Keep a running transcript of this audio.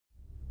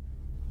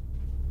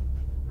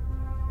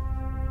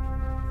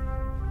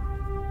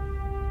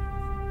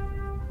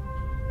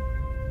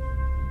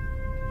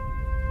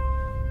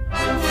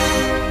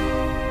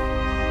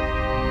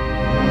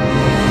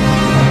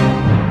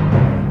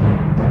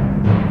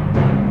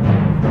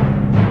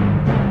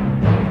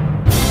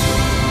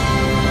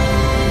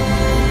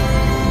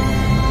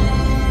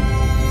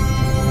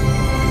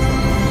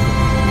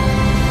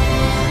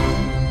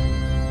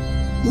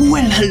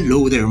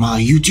Hello there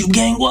my YouTube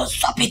gang,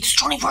 what's up? It's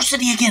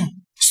Joniversity again.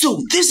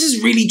 So this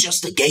is really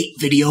just a gate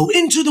video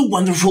into the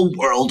wonderful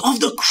world of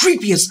the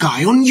creepiest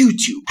guy on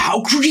YouTube.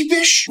 How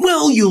creepish?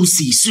 Well, you'll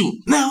see soon.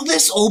 Now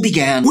this all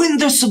began when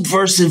the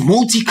subversive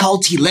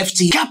multi-culty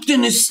lefty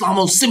Captain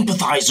Islamo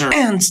sympathizer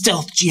and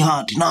stealth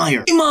jihad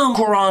denier Imam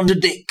Quran the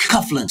Dick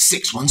Cufflin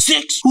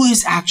 616, who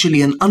is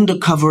actually an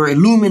undercover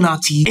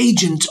Illuminati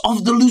agent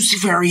of the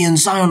Luciferian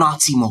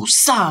Zionist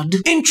Mossad,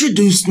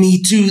 introduced me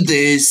to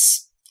this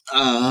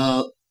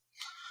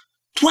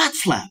twat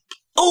flap,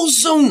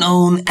 also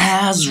known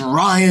as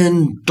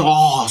Ryan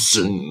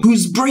Dawson,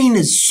 whose brain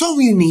is so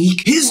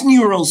unique, his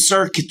neural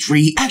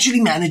circuitry actually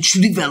managed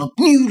to develop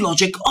new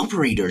logic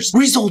operators,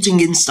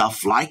 resulting in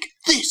stuff like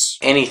this.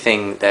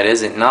 Anything that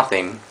isn't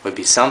nothing would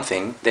be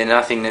something, then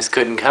nothingness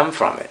couldn't come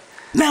from it.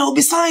 Now,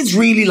 besides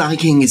really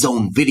liking his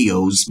own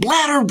videos,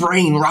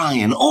 Bladderbrain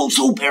Ryan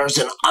also bears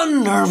an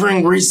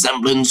unnerving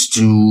resemblance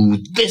to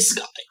this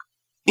guy,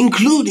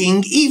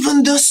 including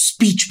even the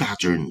speech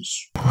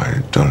patterns.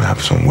 I don't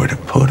have some way to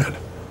put it.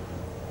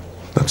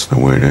 That's the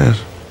way it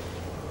is.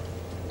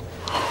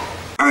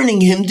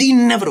 Earning him the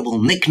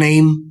inevitable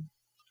nickname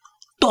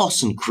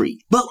Dawson Creep.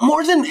 But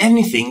more than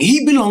anything,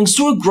 he belongs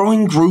to a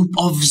growing group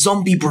of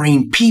zombie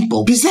brain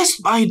people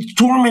possessed by the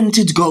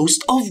tormented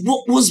ghost of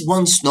what was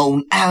once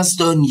known as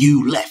the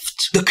New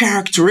Left. The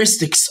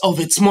characteristics of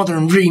its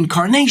modern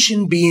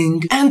reincarnation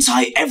being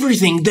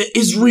anti-everything that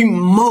is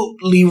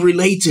remotely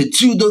related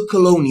to the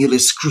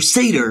colonialist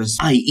crusaders,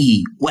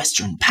 i.e.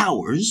 Western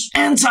powers,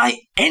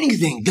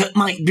 anti-anything that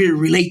might be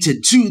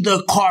related to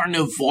the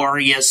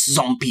carnivorous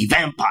zombie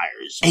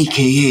vampires,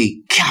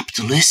 aka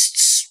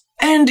capitalists,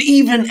 and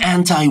even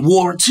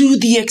anti-war to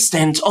the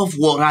extent of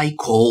what I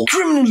call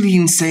criminally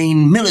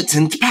insane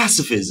militant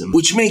pacifism,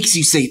 which makes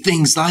you say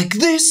things like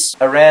this: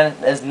 Iran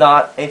is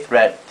not a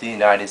threat to the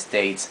United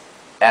States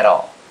at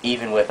all,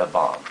 even with a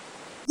bomb.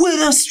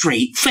 With a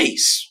straight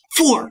face.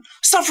 4.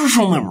 Suffer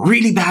from a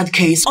really bad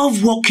case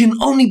of what can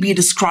only be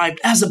described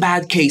as a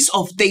bad case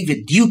of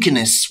David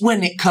Dukeness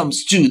when it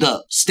comes to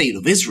the State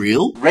of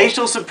Israel.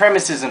 Racial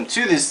supremacism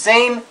to the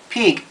same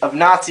peak of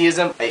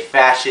Nazism, a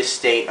fascist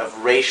state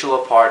of racial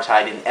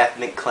apartheid and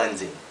ethnic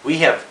cleansing. We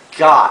have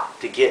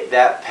got to get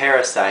that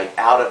parasite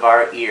out of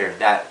our ear,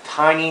 that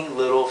tiny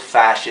little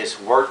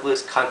fascist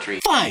worthless country.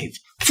 5.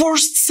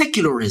 Forced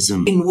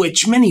secularism, in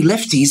which many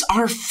lefties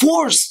are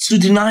forced to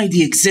deny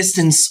the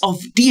existence of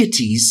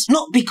deities,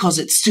 not because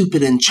it's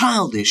stupid and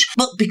childish,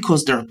 but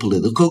because their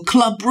political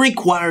club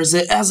requires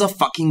it as a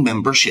fucking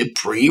membership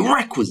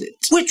prerequisite.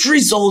 Which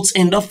results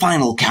in the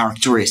final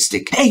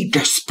characteristic, a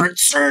desperate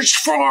search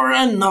for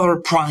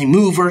another prime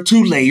mover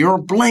to lay your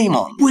blame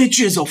on,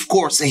 which is of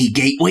course a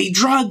gateway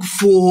drug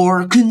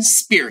for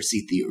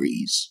conspiracy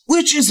theories,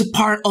 which is a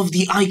part of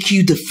the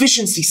IQ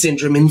deficiency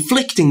syndrome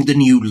inflicting the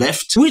New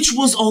Left, which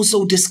was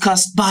also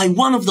discussed by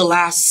one of the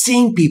last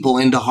sane people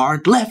in the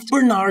hard left,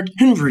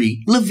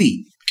 Bernard-Henri.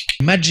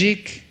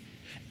 Magic,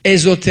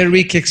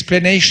 esoteric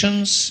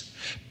explanations,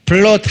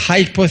 plot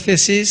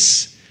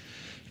hypothesis,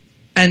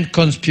 and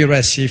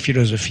conspiracy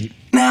philosophy.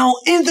 Now,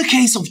 in the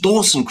case of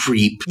Dawson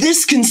Creep,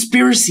 this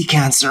conspiracy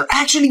cancer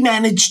actually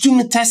managed to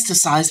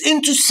metastasize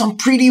into some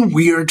pretty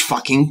weird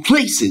fucking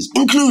places,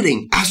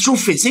 including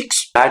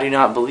astrophysics, I do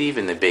not believe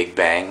in the Big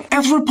Bang,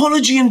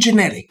 anthropology and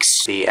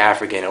genetics, the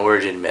African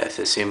origin myth,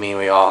 assuming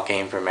we all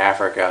came from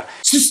Africa,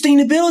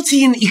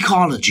 sustainability and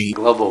ecology,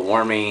 global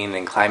warming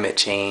and climate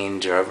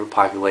change or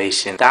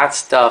overpopulation. That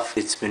stuff,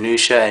 it's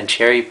minutia and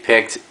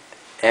cherry-picked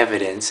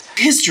evidence.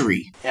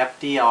 history,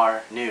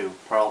 FDR knew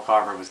Pearl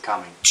Harbor was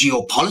coming.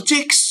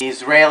 geopolitics, The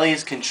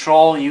Israelis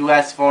control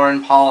U.S.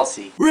 foreign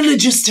policy.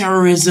 religious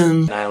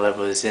terrorism, 9/11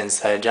 was an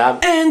inside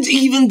job. and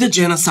even the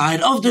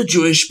genocide of the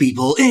Jewish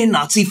people in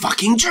Nazi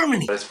fucking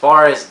Germany. But as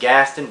far as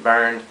gassed and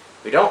burned,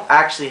 we don't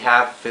actually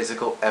have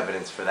physical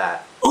evidence for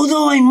that.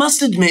 Although I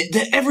must admit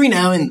that every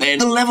now and then,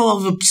 the level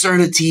of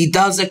absurdity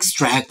does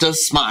extract a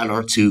smile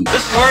or two. This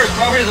is the largest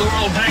property of the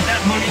world. Back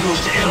that money goes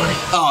to Italy.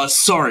 Oh,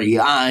 sorry,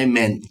 I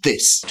meant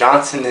this.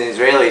 Johnson and the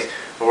Israelis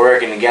were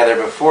working together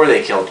before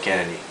they killed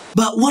Kennedy.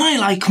 But what I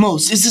like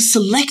most is the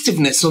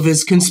selectiveness of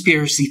his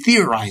conspiracy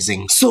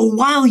theorizing. So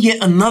while yet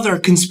another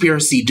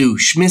conspiracy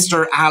douche,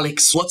 Mr.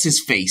 Alex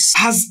What's-His-Face,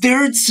 has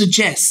dared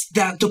suggest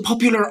that the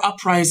popular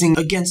uprising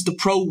against the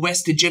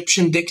pro-West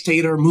Egyptian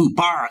dictator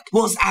Mubarak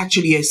was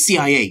actually a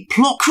CIA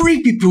plot,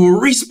 Creepy Poo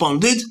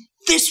responded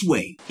this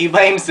way. He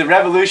blames the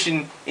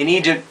revolution in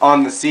Egypt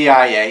on the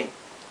CIA.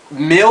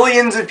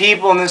 Millions of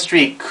people in the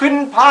street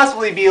couldn't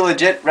possibly be a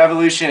legit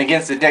revolution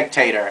against a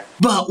dictator.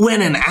 But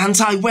when an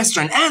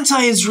anti-Western,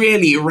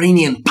 anti-Israeli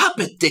Iranian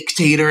puppet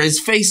dictator is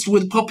faced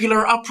with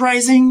popular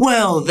uprising,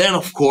 well then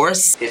of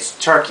course, It's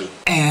Turkey,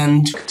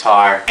 and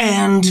Qatar,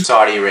 and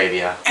Saudi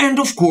Arabia, and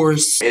of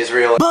course,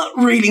 Israel. but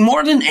really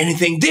more than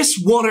anything, this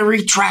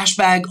watery trash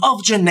bag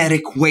of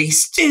genetic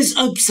waste is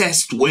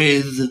obsessed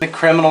with The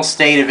criminal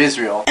state of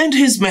Israel. and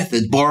his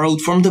method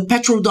borrowed from the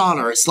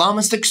petrodollar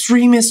Islamist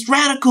extremist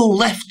radical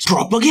left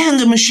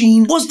propaganda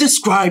machine was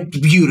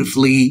described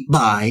beautifully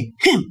by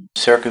him.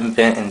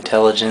 Circumvent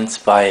intelligence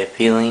by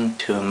appealing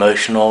to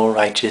emotional,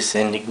 righteous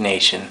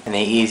indignation. And the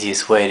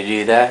easiest way to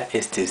do that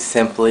is to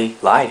simply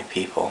lie to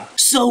people.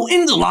 So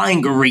in the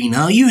lying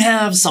arena, you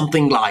have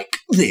something like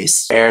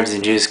this. Arabs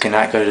and Jews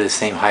cannot go to the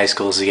same high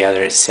schools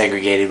together. It's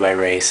segregated by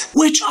race.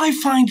 Which I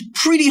find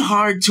pretty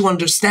hard to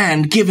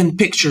understand given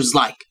pictures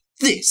like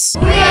this.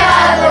 We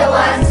are the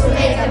ones who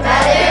make a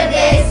better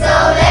day, so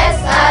let's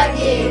start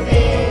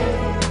giving.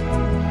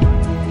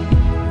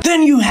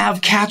 Then you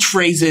have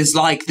catchphrases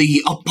like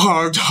the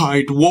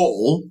apartheid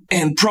wall,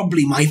 and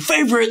probably my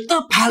favorite,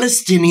 the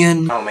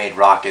Palestinian Homemade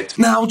rockets.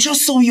 Now,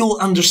 just so you'll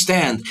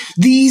understand,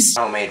 these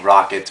Homemade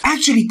rockets.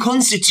 actually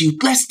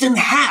constitute less than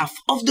half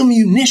of the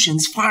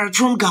munitions fired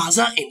from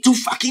Gaza into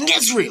fucking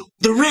Israel.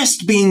 The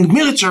rest being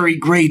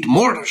military-grade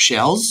mortar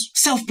shells,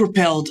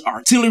 self-propelled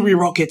artillery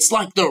rockets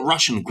like the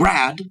Russian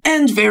Grad,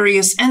 and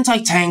various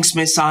anti-tanks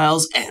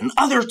missiles and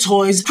other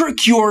toys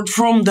procured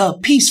from the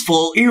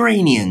peaceful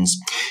Iranians.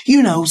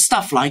 You know,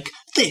 stuff like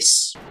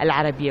this. Al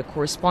Arabiya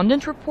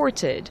correspondent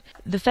reported,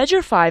 the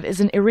Fajr 5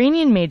 is an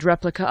Iranian-made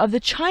replica of the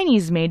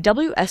Chinese-made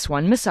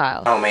WS-1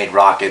 missile. Homemade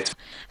rockets.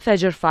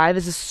 Fajr 5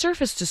 is a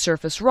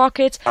surface-to-surface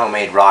rocket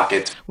Homemade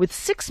rockets. with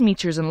 6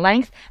 meters in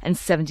length and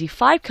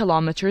 75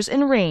 kilometers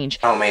in range,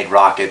 Homemade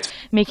rockets.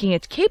 making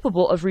it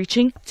capable of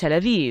reaching Tel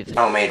Aviv.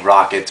 Homemade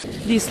rockets.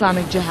 The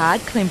Islamic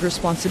Jihad claimed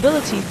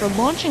responsibility for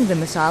launching the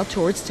missile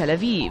towards Tel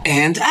Aviv.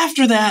 And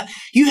after that,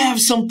 you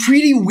have some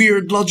pretty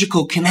weird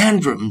logical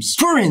conundrums.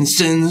 For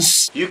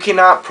instance, You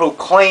cannot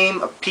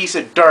proclaim a piece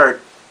of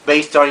dirt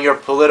based on your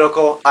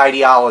political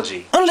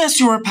ideology. unless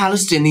you're a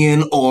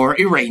Palestinian or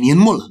Iranian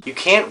mullah. You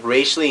can't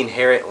racially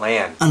inherit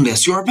land.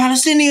 Unless you're a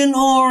Palestinian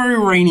or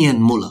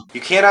Iranian mullah.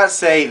 You cannot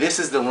say this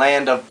is the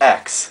land of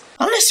X.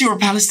 Unless you're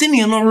a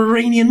Palestinian or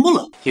Iranian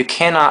mullah. You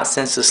cannot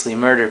senselessly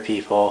murder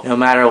people no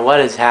matter what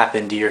has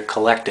happened to your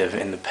collective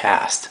in the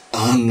past.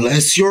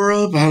 Unless you're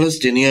a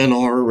Palestinian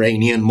or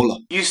Iranian mullah.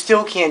 You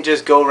still can't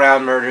just go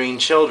around murdering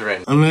children.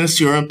 Unless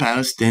you're a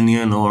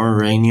Palestinian or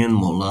Iranian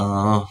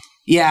mullah.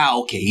 Yeah,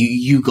 okay,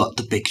 you got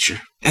the picture.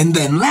 And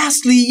then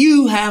lastly,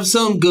 you have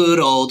some good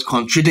old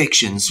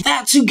contradictions.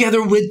 That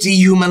together with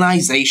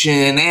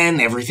dehumanization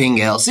and everything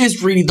else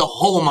is really the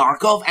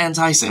hallmark of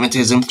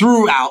anti-Semitism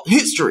throughout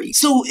history.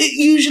 So it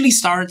usually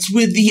starts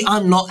with the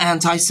I'm not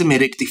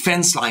anti-Semitic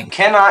defense line,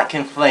 Cannot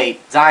conflate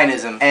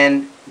Zionism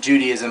and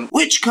Judaism.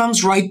 which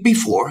comes right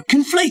before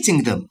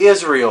conflating them.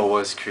 Israel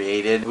was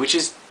created, which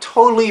is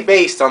totally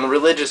based on the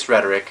religious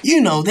rhetoric.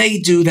 You know, they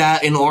do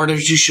that in order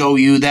to show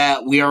you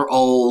that we are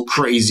all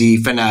crazy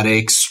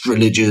fanatics,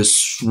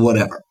 religious,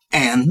 whatever.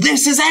 And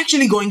this is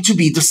actually going to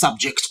be the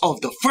subject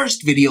of the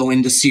first video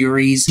in the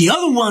series. The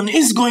other one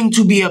is going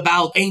to be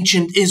about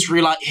ancient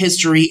Israelite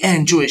history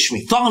and Jewish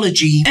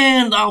mythology,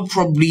 and I'll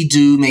probably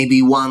do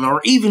maybe 1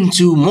 or even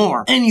 2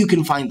 more. And you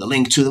can find the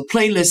link to the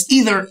playlist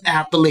either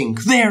at the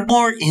link there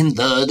or in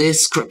the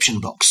description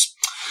box.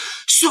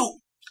 So,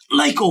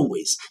 like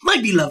always, my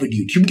beloved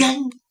YouTube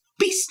gang,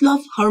 peace,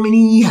 love,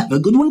 harmony, have a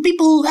good one,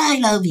 people. I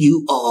love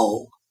you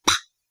all.